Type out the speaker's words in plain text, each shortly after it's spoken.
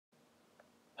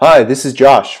Hi, this is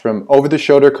Josh from Over the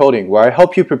Shoulder Coding, where I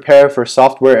help you prepare for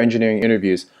software engineering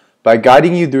interviews by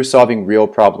guiding you through solving real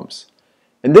problems.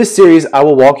 In this series, I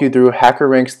will walk you through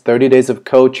HackerRank's 30 Days of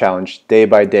Code challenge day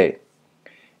by day.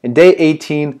 In day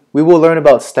 18, we will learn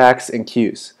about stacks and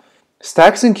queues.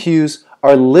 Stacks and queues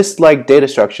are list-like data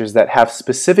structures that have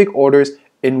specific orders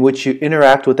in which you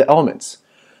interact with the elements.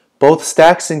 Both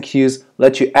stacks and queues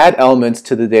let you add elements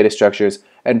to the data structures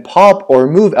and pop or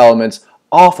remove elements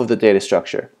off of the data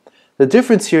structure. The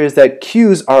difference here is that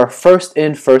queues are a first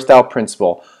in, first out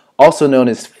principle, also known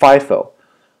as FIFO.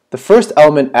 The first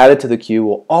element added to the queue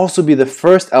will also be the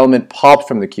first element popped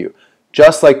from the queue,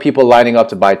 just like people lining up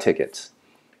to buy tickets.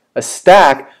 A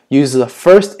stack uses a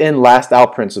first in, last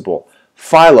out principle,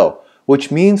 FILO,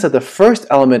 which means that the first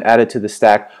element added to the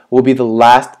stack will be the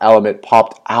last element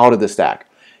popped out of the stack.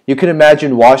 You can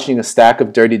imagine washing a stack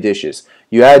of dirty dishes.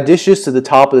 You add dishes to the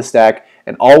top of the stack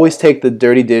and always take the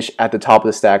dirty dish at the top of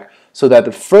the stack so that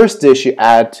the first dish you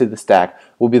add to the stack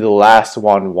will be the last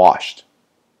one washed.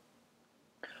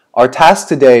 Our task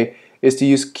today is to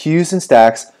use queues and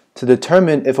stacks to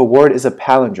determine if a word is a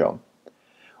palindrome.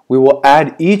 We will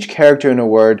add each character in a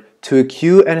word to a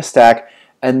queue and a stack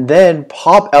and then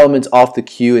pop elements off the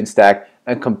queue and stack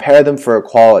and compare them for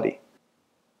equality.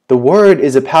 The word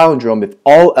is a palindrome if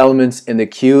all elements in the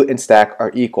queue and stack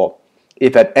are equal.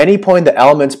 If at any point the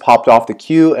elements popped off the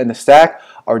queue and the stack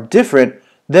are different,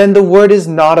 then the word is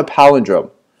not a palindrome.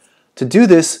 To do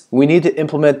this, we need to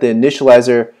implement the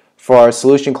initializer for our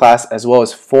solution class as well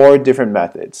as 4 different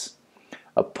methods.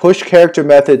 A push character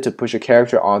method to push a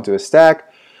character onto a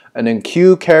stack, an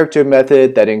enqueue character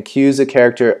method that enqueues a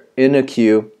character in a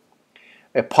queue,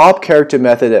 a pop character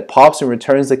method that pops and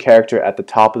returns the character at the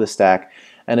top of the stack,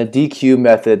 and a dequeue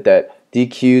method that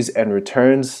dequeues and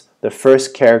returns the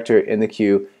first character in the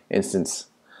queue instance.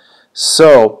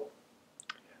 So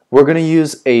we're going to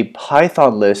use a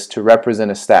Python list to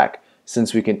represent a stack,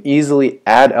 since we can easily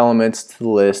add elements to the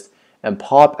list and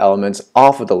pop elements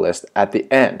off of the list at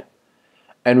the end.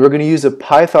 And we're going to use a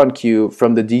Python queue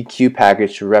from the dequeue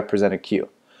package to represent a queue.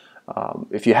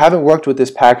 If you haven't worked with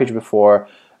this package before,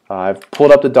 I've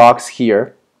pulled up the docs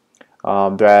here.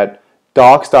 They're at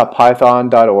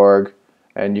docs.python.org,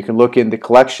 and you can look in the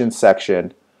collections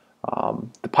section.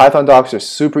 The Python docs are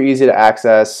super easy to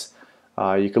access.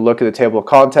 You can look at the table of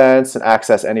contents and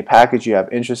access any package you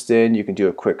have interest in. You can do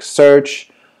a quick search.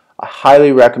 I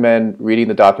highly recommend reading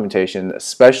the documentation,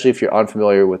 especially if you're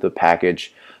unfamiliar with the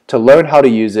package, to learn how to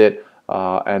use it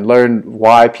and learn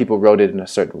why people wrote it in a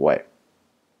certain way.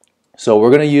 So we're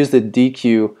going to use the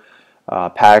dequeue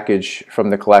package from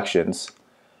the collections.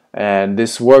 And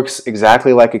this works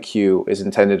exactly like a queue is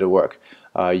intended to work.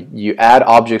 You add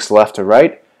objects left to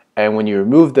right, and when you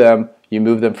remove them, you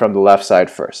move them from the left side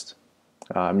first.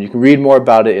 You can read more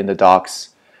about it in the docs,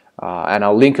 and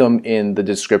I'll link them in the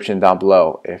description down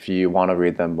below if you want to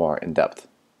read them more in depth.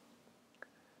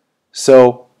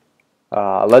 So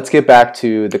let's get back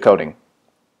to the coding.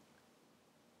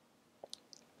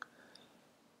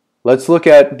 Let's look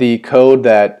at the code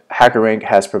that HackerRank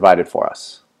has provided for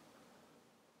us.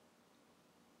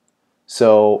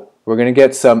 So we're going to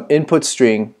get some input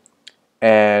string,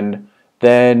 and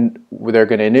then they're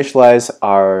going to initialize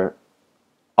our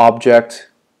object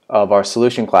of our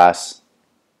solution class,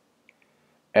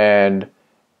 and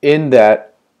in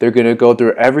that they're going to go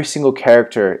through every single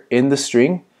character in the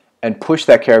string and push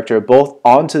that character both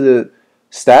onto the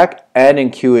stack and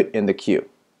enqueue it in the queue.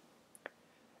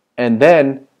 And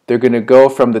then they're going to go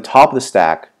from the top of the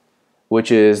stack,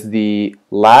 which is the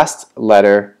last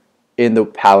letter in the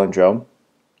palindrome,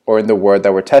 or in the word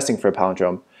that we're testing for a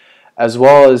palindrome, as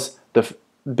well as the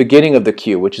beginning of the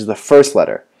queue, which is the first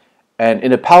letter. And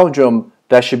in a palindrome,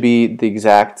 that should be the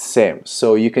exact same.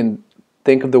 So you can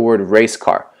think of the word race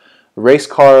car. Race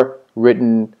car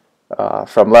written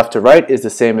from left to right is the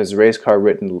same as race car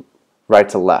written right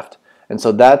to left. And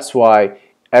so that's why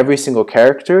every single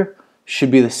character should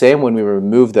be the same when we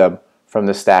remove them from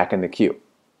the stack and the queue.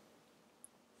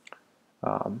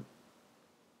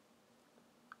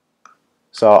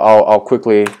 So I'll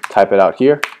quickly type it out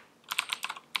here.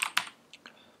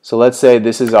 So let's say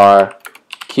this is our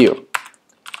queue,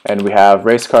 and we have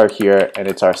race car here, and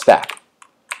it's our stack.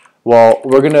 Well,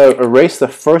 we're going to erase the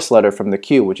first letter from the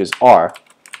queue, which is R,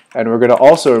 and we're going to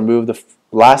also remove the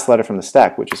last letter from the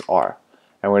stack, which is R.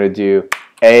 And we're going to do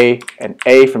A and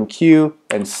A from queue,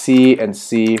 and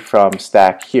C from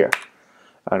stack here,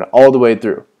 and all the way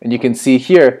through. And you can see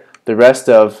here the rest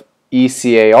of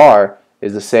ECAR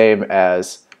is the same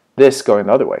as this going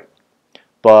the other way.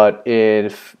 But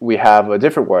if we have a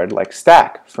different word like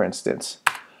stack, for instance,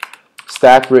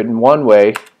 stack written one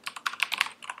way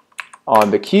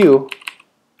on the queue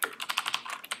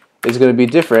is going to be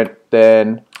different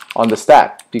than on the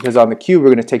stack, because on the queue we're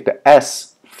going to take the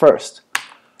S first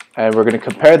and we're going to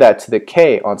compare that to the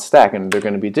K on stack, and they're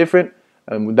going to be different,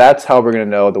 and that's how we're going to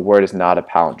know the word is not a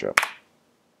palindrome.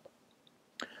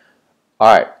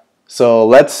 Alright, so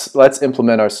let's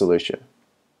implement our solution.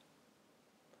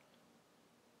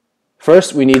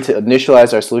 First, we need to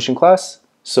initialize our solution class.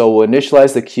 So we'll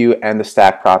initialize the queue and the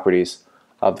stack properties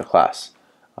of the class.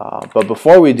 But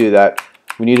before we do that,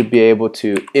 we need to be able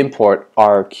to import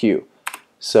our queue.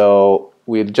 So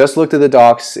we just looked at the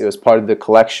docs. It was part of the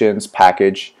collections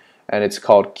package, and it's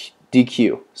called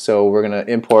DQ. So we're going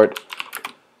to import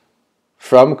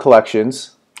from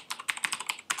collections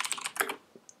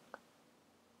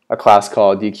a class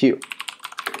called DQ.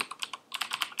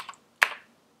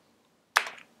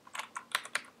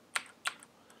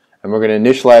 And we're going to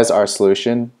initialize our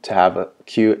solution to have a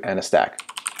queue and a stack.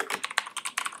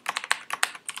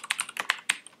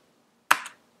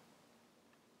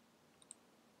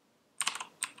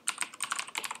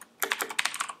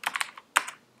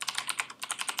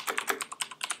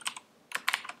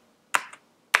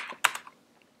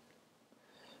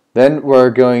 Then we're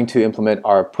going to implement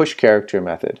our push character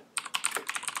method.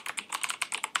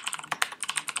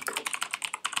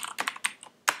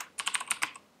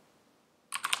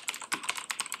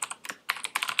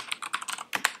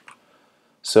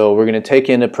 So we're going to take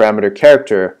in a parameter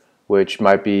character, which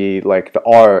might be like the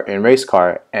R in race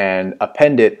car, and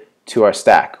append it to our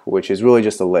stack, which is really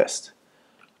just a list.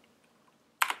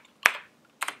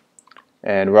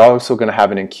 And we're also going to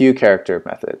have an enqueue character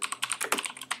method.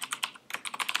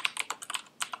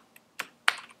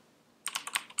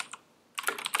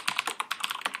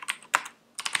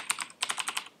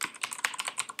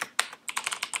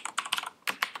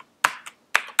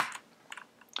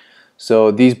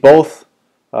 So these both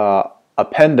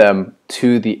append them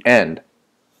to the end,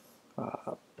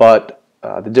 but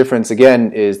the difference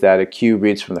again is that a queue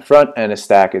reads from the front and a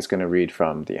stack is going to read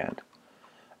from the end.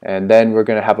 And then we're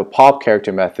going to have a pop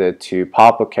character method to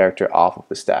pop a character off of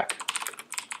the stack.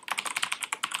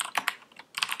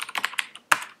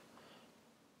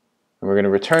 And we're going to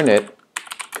return it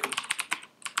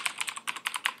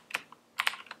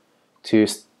to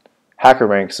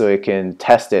HackerRank so it can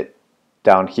test it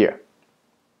down here.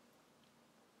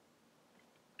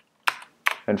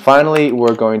 And finally,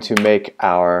 we're going to make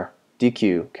our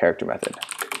DQ character method.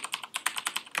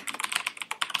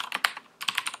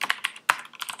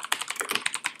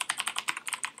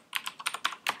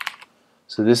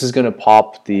 So this is going to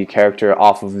pop the character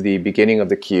off of the beginning of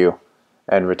the queue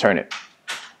and return it.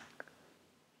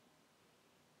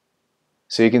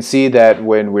 So you can see that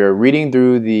when we're reading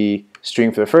through the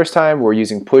string for the first time, we're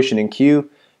using push and enqueue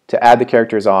to add the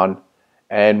characters on.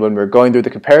 And when we're going through the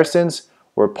comparisons,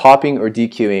 we're popping or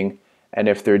dequeuing, and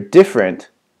if they're different,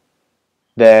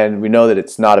 then we know that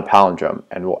it's not a palindrome,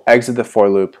 and we'll exit the for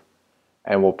loop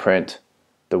and we'll print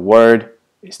the word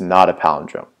is not a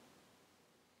palindrome.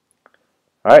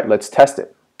 Alright, let's test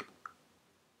it.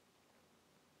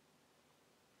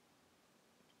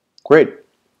 Great.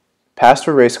 Passed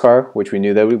for race car, which we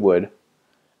knew that we would,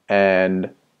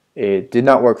 and it did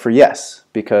not work for yes,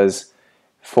 because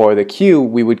for the queue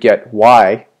we would get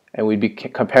Y, and we'd be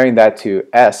comparing that to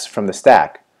S from the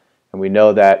stack, and we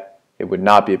know that it would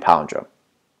not be a palindrome.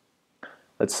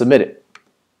 Let's submit it.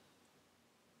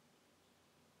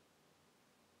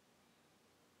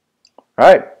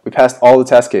 Alright, we passed all the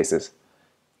test cases.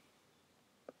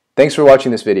 Thanks for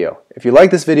watching this video. If you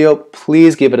like this video,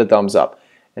 please give it a thumbs up.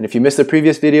 And if you missed the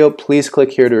previous video, please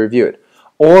click here to review it.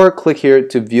 Or click here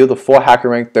to view the full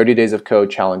HackerRank 30 Days of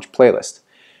Code Challenge playlist.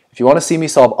 If you want to see me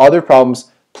solve other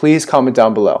problems, please comment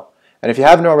down below. And if you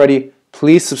haven't already,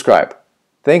 please subscribe.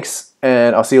 Thanks,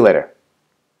 and I'll see you later.